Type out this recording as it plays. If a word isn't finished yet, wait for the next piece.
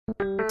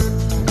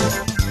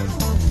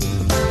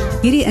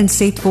Hierdie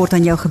inset word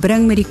aan jou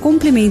gebring met die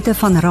komplimente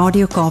van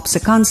Radio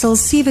Kaapse Kansel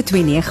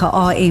 729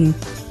 AM.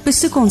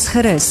 Besoek ons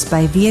gerus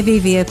by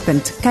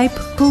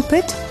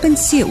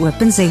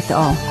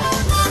www.capepulpit.co.za.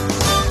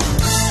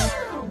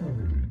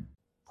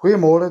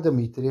 Goeiemôre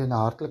Dimitri en 'n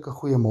hartlike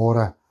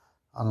goeiemôre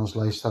aan ons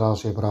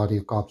luisteraars op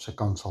Radio Kaapse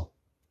Kansel.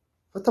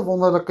 Wat 'n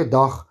wonderlike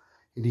dag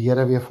het die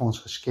Here weer vir ons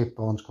geskep,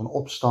 waar ons kan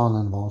opstaan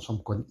en waar ons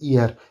hom kan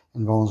eer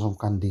en waar ons hom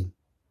kan dien.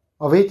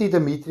 Maar weet jy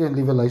Dimitri en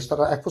liewe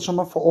luisteraar, ek wil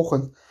sommer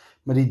vanoggend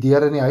met die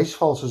deur in die huis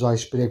val, soos hy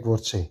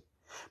spreekwoord sê.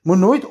 Moet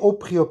nooit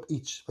opgee op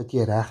iets wat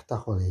jy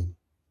regtig wil hê.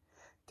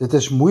 Dit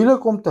is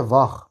moeilik om te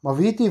wag, maar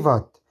weet jy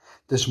wat?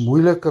 Dit is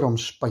moeiliker om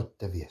spyt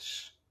te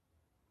wees.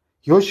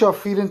 Josua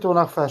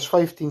 24 vers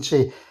 15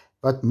 sê,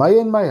 wat my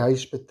en my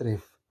huis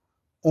betref,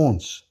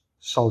 ons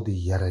sal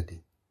die Here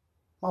dien.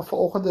 Maar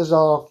vanoggend is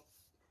daar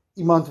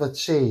iemand wat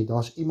sê,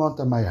 daar's iemand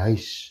in my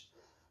huis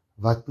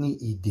wat nie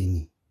u dien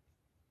nie.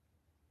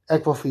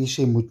 Ek wil vir u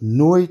sê, moet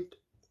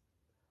nooit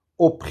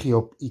opgee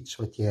op iets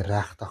wat jy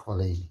regtig wil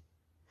hê nie.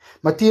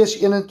 Matteus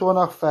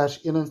 21 vers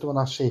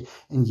 21 sê,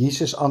 en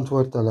Jesus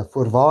antwoord hulle,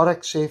 voorwaar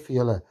ek sê vir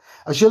julle,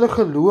 as julle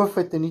geloof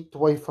het en nie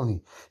twyfel nie,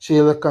 sê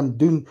julle kan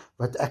doen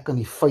wat ek aan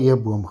die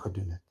vyeboom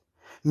gedoen het.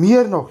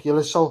 Meer nog,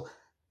 julle sal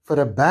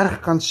vir 'n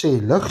berg kan sê,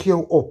 lig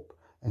jou op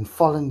en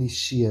val in die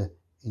see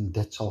en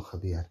dit sal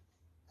gebeur.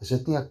 Is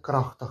dit nie 'n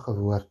kragtige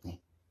woord nie,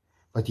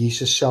 wat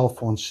Jesus self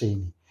vir ons sê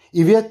nie?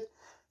 Jy weet,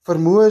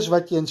 vermoë is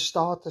wat jy in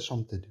staat is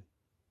om te doen.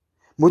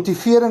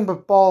 Motivering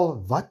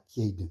bepaal wat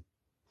jy doen.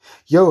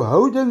 Jou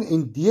houding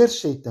en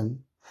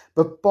deursetting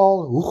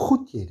bepaal hoe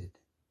goed jy dit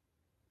doen.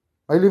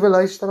 My liewe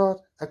luisteraar,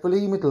 ek wil hê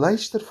jy moet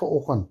luister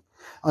vanoggend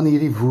aan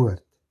hierdie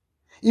woord.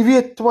 Jy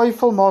weet,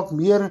 twyfel maak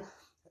meer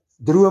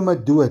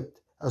drome dood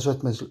as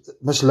wat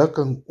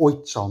mislukking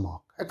ooit sal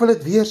maak. Ek wil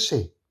dit weer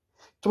sê.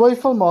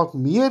 Twyfel maak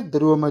meer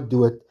drome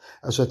dood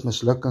as wat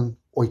mislukking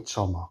ooit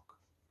sal maak.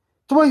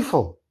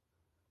 Twyfel,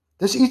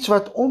 dis iets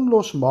wat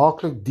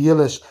onlosmaaklik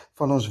deel is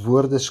van ons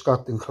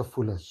woordeskat en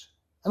gevoelens.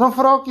 En dan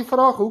vra ek die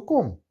vraag,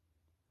 hoekom?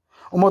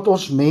 Omdat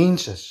ons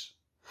mens is.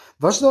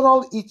 Was daar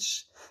al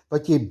iets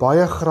wat jy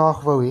baie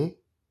graag wou hê?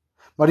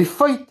 Maar die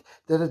feit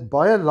dat dit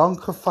baie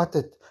lank gevat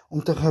het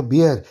om te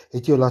gebeur,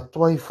 het jou laat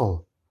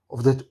twyfel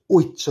of dit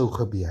ooit sou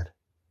gebeur.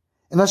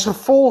 En as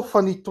gevolg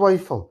van die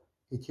twyfel,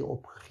 het jy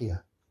opgegee.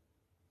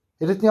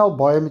 Het dit nie al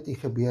baie met u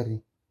gebeur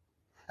nie?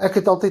 Ek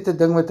het altyd 'n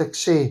ding wat ek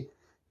sê,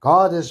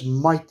 God is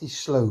mighty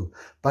slow,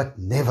 but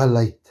never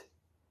late.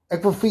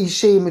 Ek wil vir u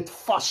sê, met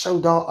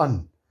vashou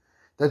daaraan,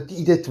 dat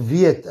u dit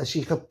weet, as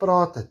jy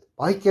gepraat het.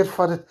 Baie keer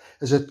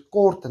is dit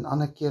kort en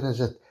ander keer is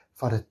dit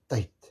vat dit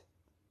tyd.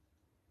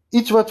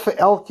 Iets wat vir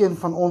elkeen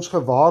van ons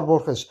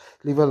gewaarborg is,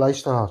 liewe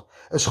luisteraar,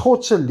 is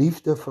God se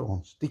liefde vir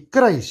ons. Die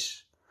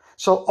kruis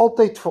sal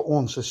altyd vir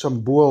ons 'n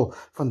simbool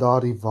van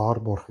daardie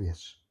waarborg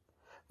wees.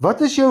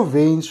 Wat is jou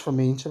wens vir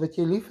mense wat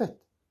jy liefhet?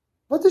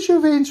 Wat is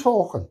jou wens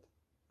vanoggend?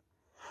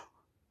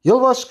 Heel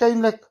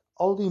waarskynlik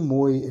al die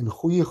mooi en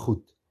goeie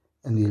goed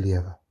in die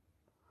lewe.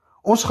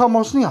 Ons gaan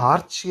ons nie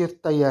hartseer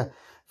tye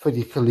vir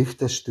die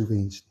geliefdes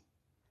toewens nie.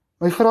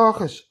 My vraag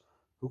is,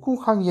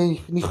 hoekom gaan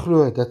jy nie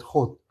glo dat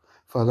God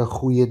vir hulle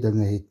goeie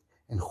dinge het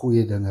en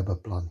goeie dinge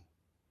beplan nie?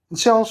 En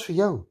selfs vir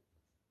jou.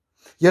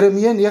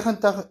 Jeremia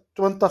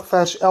 29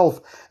 vers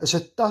 11 is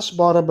 'n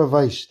tasbare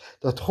bewys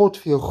dat God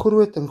vir jou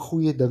groot en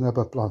goeie dinge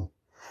beplan.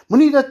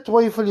 Moenie dat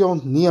twyfel jou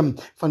ontneem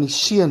van die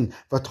seën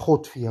wat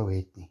God vir jou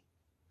het nie.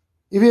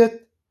 Jy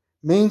weet,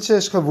 mense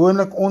is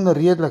gewoonlik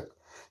onredelik,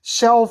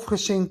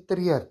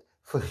 selfgesentreerd,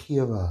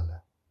 vergewe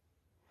hulle.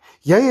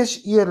 Jy is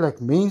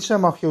eerlik, mense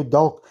mag jou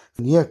dalk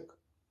neek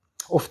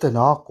of te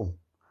nakom,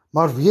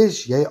 maar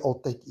wees jy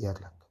altyd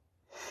eerlik.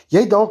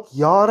 Jy dalk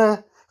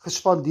jare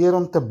gespandeer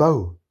om te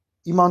bou,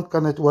 iemand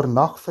kan dit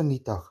oornag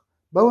vernietig,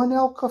 bou in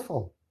elk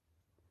geval.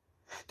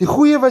 Die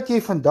goeie wat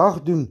jy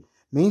vandag doen,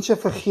 mense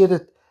vergeet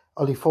dit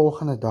al die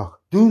volgende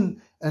dag,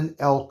 doen in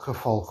elk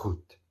geval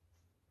goed.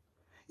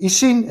 U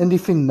sien, in die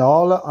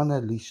finale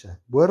analise,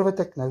 hoor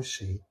wat ek nou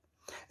sê,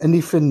 in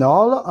die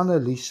finale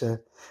analise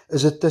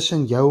is dit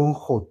tussen jou en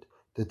God,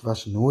 dit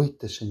was nooit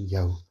tussen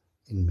jou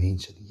en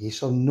mense nie. Jy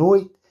sal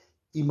nooit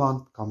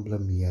iemand kan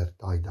blameer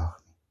daai dag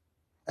nie.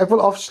 Ek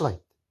wil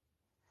afsluit,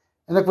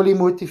 en ek wil jy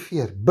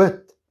motiveer,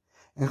 bid,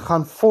 en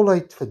gaan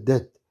voluit vir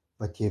dit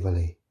wat jy wil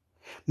hê.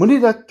 Moenie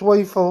dat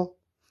twyfel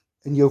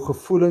in jou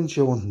gevoelens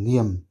jou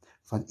ontneem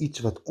van iets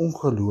wat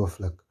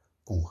ongelooflik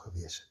kon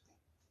gewees het.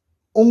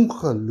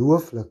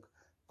 Ongelooflik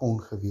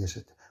kon gewees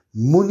het.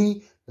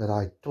 Moenie dat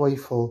daai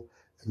twyfel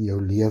in jou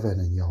lewe en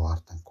in jou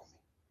hart inkom nie.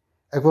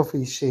 Ek wil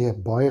vir u sê,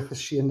 'n baie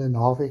geseënde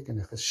naweek en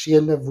 'n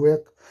geseënde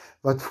week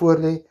wat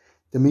voorlê.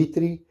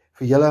 Dimitri,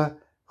 vir julle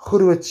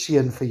groot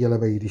seën vir julle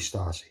by hierdie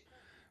stasie.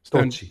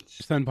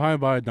 Stan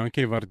baie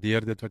dankie,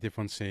 waardeer dit wat jy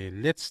van sê.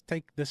 Let's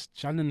take this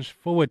challenge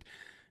forward.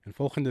 En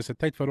volgende is 'n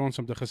tyd vir ons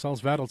om te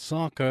gesels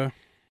wêreldsake.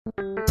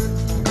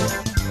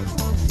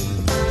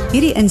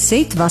 Hierdie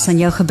inset was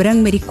aan jou gebring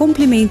met die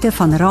komplimente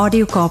van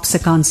Radio Kaapse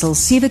Kansel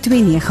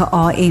 729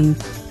 AM.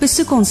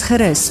 Besoek ons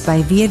gerus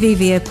by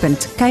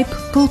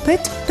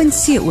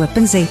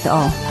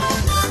www.capepulpit.co.za.